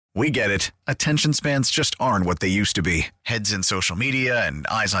We get it. Attention spans just aren't what they used to be. Heads in social media and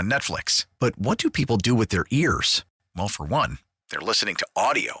eyes on Netflix. But what do people do with their ears? Well, for one, they're listening to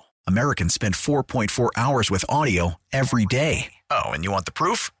audio. Americans spend 4.4 hours with audio every day. Oh, and you want the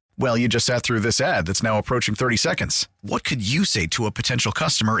proof? Well, you just sat through this ad that's now approaching 30 seconds. What could you say to a potential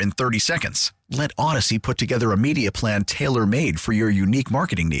customer in 30 seconds? Let Odyssey put together a media plan tailor-made for your unique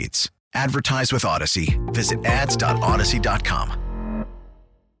marketing needs. Advertise with Odyssey. Visit ads.odyssey.com.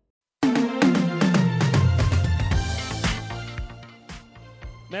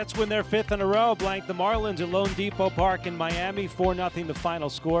 Mets win their fifth in a row, blank the Marlins at Lone Depot Park in Miami. 4-0 the final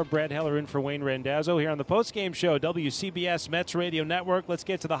score. Brad Heller in for Wayne Randazzo here on the postgame show, WCBS Mets Radio Network. Let's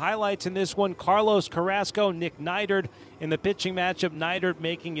get to the highlights in this one. Carlos Carrasco, Nick Neidert in the pitching matchup. Neidert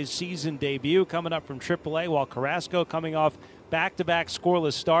making his season debut, coming up from AAA, while Carrasco coming off back-to-back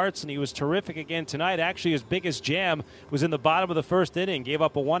scoreless starts, and he was terrific again tonight. Actually, his biggest jam was in the bottom of the first inning. Gave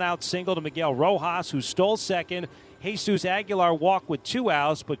up a one-out single to Miguel Rojas, who stole second. Jesus Aguilar walked with 2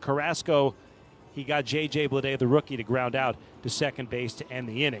 outs, but Carrasco, he got J.J. Bleday, the rookie, to ground out to second base to end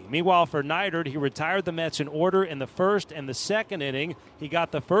the inning. Meanwhile, for Neidert, he retired the Mets in order in the first and the second inning. He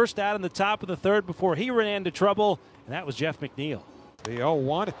got the first out in the top of the third before he ran into trouble, and that was Jeff McNeil. The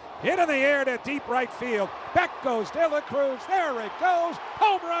 0-1, hit in the air to deep right field. Back goes De La Cruz. There it goes.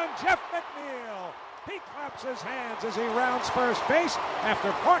 Home run, Jeff McNeil. He claps his hands as he rounds first base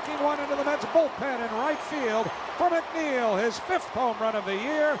after parking one into the Mets bullpen in right field for McNeil, his fifth home run of the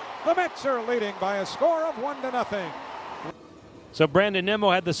year. The Mets are leading by a score of 1-0. So Brandon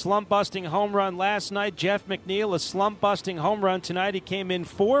Nimmo had the slump-busting home run last night. Jeff McNeil, a slump-busting home run tonight. He came in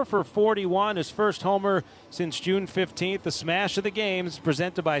 4 for 41, his first homer since June 15th. The smash of the game is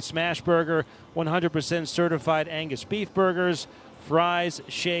presented by Smashburger, 100% certified Angus beef burgers, fries,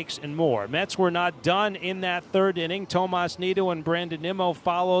 shakes, and more. Mets were not done in that third inning. Tomas Nido and Brandon Nimmo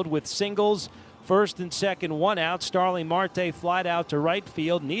followed with singles. First and second, 1 out. Starling Marte flied out to right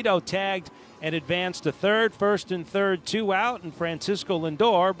field. Nido tagged and advanced to third. First and third, 2 out, and Francisco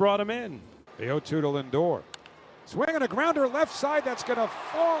Lindor brought him in. The 0-2 to Lindor. Swinging a grounder left side that's going to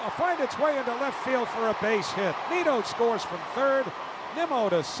find its way into left field for a base hit. Nido scores from third. Nimmo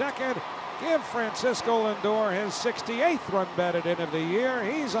to second. Give Francisco Lindor his 68th run batted in of the year.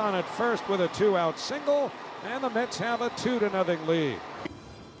 He's on at first with a 2-out single, and the Mets have a 2-0 lead.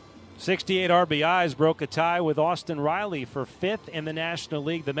 68 RBIs broke a tie with Austin Riley for fifth in the National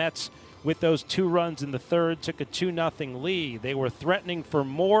League. The Mets, with those 2 runs in the third, took a 2-0 lead. They were threatening for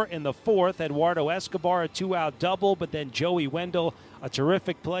more in the fourth. Eduardo Escobar, a 2-out double, but then Joey Wendell, a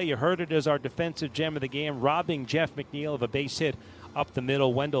terrific play. You heard it as our defensive gem of the game, robbing Jeff McNeil of a base hit up the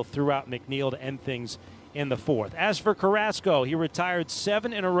middle. Wendell threw out McNeil to end things in the fourth. As for Carrasco, he retired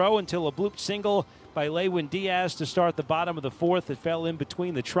 7 in a row until a bloop single by Lewin Diaz to start the bottom of the fourth. It fell in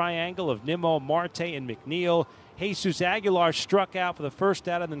between the triangle of Nimmo, Marte, and McNeil. Jesus Aguilar struck out for the first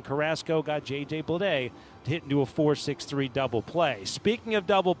out, and then Carrasco got J.J. Bleday to hit into a 4-6-3 double play. Speaking of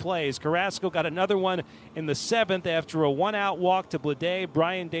double plays, Carrasco got another one in the seventh after a 1-out walk to Bleday.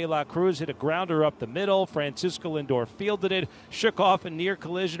 Brian De La Cruz hit a grounder up the middle. Francisco Lindor fielded it, shook off a near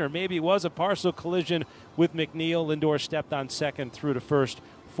collision, or maybe it was a partial collision with McNeil. Lindor stepped on second, through to first,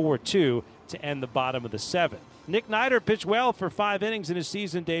 4-2 to end the bottom of the seventh. Nick Neidert pitched well for 5 innings in his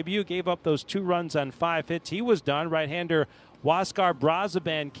season debut, gave up those 2 runs on 5 hits. He was done. Right-hander Huáscar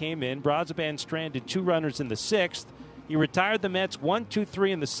Brazoban came in. Brazoban stranded 2 runners in the 6th. He retired the Mets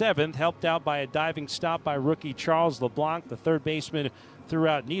 1-2-3 in the 7th, helped out by a diving stop by rookie Charles LeBlanc. The third baseman threw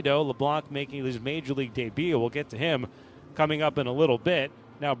out Nido. LeBlanc making his major league debut. We'll get to him coming up in a little bit.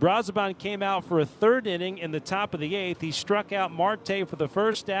 Now, Brazoban came out for a 3rd inning in the top of the 8th. He struck out Marte for the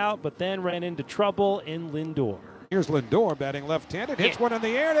first out, but then ran into trouble in Lindor. Here's Lindor batting left-handed. Hits one in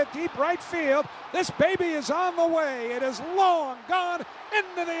the air to deep right field. This baby is on the way. It is long gone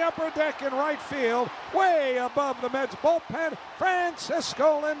into the upper deck in right field, way above the Mets bullpen.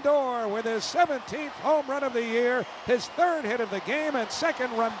 Francisco Lindor with his 17th home run of the year, his 3rd hit of the game, and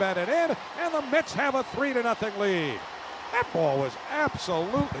 2nd run batted in, and the Mets have a 3-0 lead. That ball was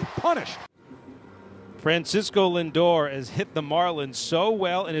absolutely punished. Francisco Lindor has hit the Marlins so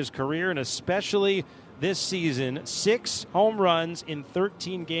well in his career, and especially this season. 6 home runs in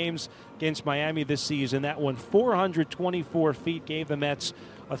 13 games against Miami this season. That one 424 feet, gave the Mets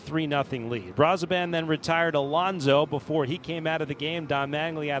a 3-0 lead. Brazoban then retired Alonso before he came out of the game. Don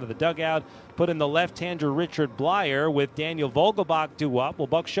Mangley out of the dugout. Put in the left-hander Richard Blyer with Daniel Vogelbach due up. Well,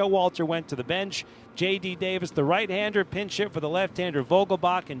 Buck Showalter went to the bench. J.D. Davis, the right-hander, pinch hit for the left-hander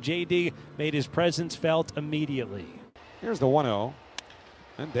Vogelbach, and J.D. made his presence felt immediately. Here's the 1-0.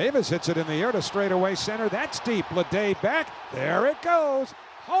 And Davis hits it in the air to straightaway center. That's deep. Bleday back. There it goes.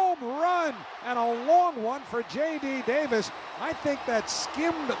 home run, and a long one for J.D. Davis. I think that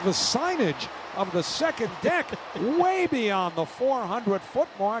skimmed the signage of the second deck way beyond the 400-foot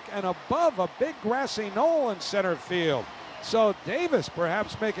mark and above a big grassy knoll in center field. So Davis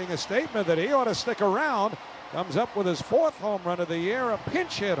perhaps making a statement that he ought to stick around. Comes up with his 4th home run of the year, a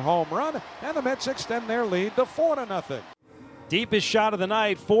pinch hit home run, and the Mets extend their lead to 4-0. Deepest shot of the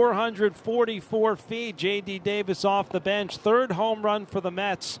night, 444 feet. J.D. Davis off the bench, 3rd home run for the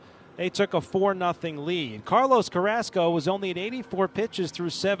Mets. They took a 4-0 lead. Carlos Carrasco was only at 84 pitches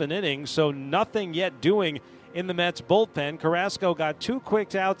through 7 innings, so nothing yet doing in the Mets bullpen. Carrasco got 2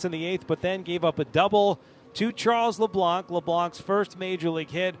 quick outs in the 8th, but then gave up a double to Charles LeBlanc. LeBlanc's first major league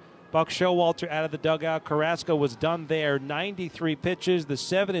hit. Buck Showalter out of the dugout. Carrasco was done there. 93 pitches, the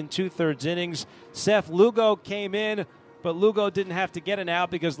 7 2/3 innings. Seth Lugo came in, but Lugo didn't have to get an out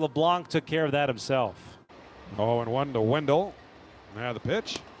because LeBlanc took care of that himself. 0-1 to Wendell. Now the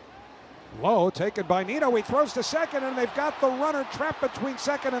pitch. Low, taken by Nito. He throws to second, and they've got the runner trapped between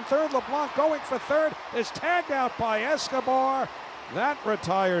second and third. LeBlanc going for third is tagged out by Escobar. That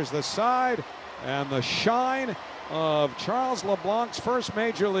retires the side, and the shine of Charles LeBlanc's first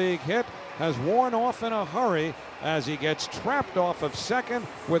major league hit has worn off in a hurry as he gets trapped off of second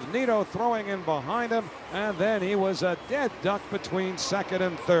with Nito throwing in behind him, and then he was a dead duck between second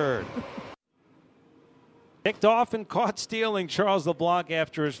and third. Picked off and caught stealing Charles LeBlanc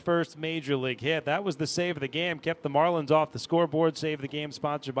after his first major league hit. That was the save of the game. Kept the Marlins off the scoreboard. Save of the game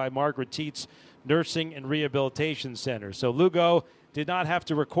sponsored by Margaret Tietz Nursing and Rehabilitation Center. So Lugo did not have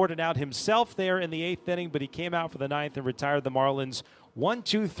to record it out himself there in the 8th inning, but he came out for the 9th and retired the Marlins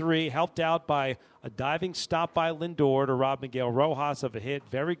 1-2-3, helped out by a diving stop by Lindor to rob Miguel Rojas of a hit.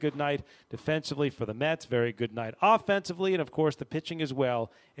 Very good night defensively for the Mets. Very good night offensively, and of course the pitching as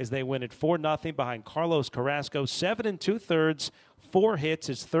well as they win at 4-0 behind Carlos Carrasco. 7 2/3, 4 hits,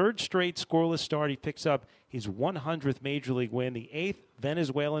 his 3rd straight scoreless start. He picks up his 100th major league win, the 8th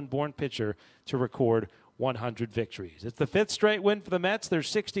Venezuelan-born pitcher to record 100 victories. It's the 5th straight win for the Mets. They're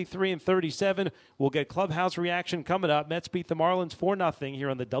 63-37. We'll get clubhouse reaction coming up. Mets beat the Marlins 4-0 here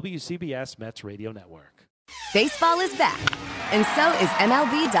on the WCBS Mets Radio Network. Baseball is back, and so is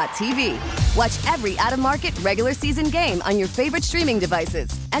MLB.tv. Watch every out-of-market regular season game on your favorite streaming devices,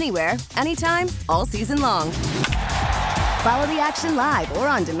 anywhere, anytime, all season long. Follow the action live or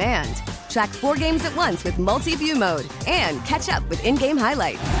on demand. Track 4 games at once with multi-view mode and catch up with in-game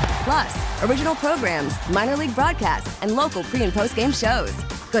highlights. Plus, original programs, minor league broadcasts, and local pre- and post-game shows.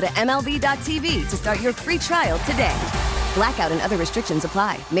 Go to MLB.tv to start your free trial today. Blackout and other restrictions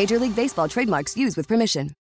apply. Major League Baseball trademarks used with permission.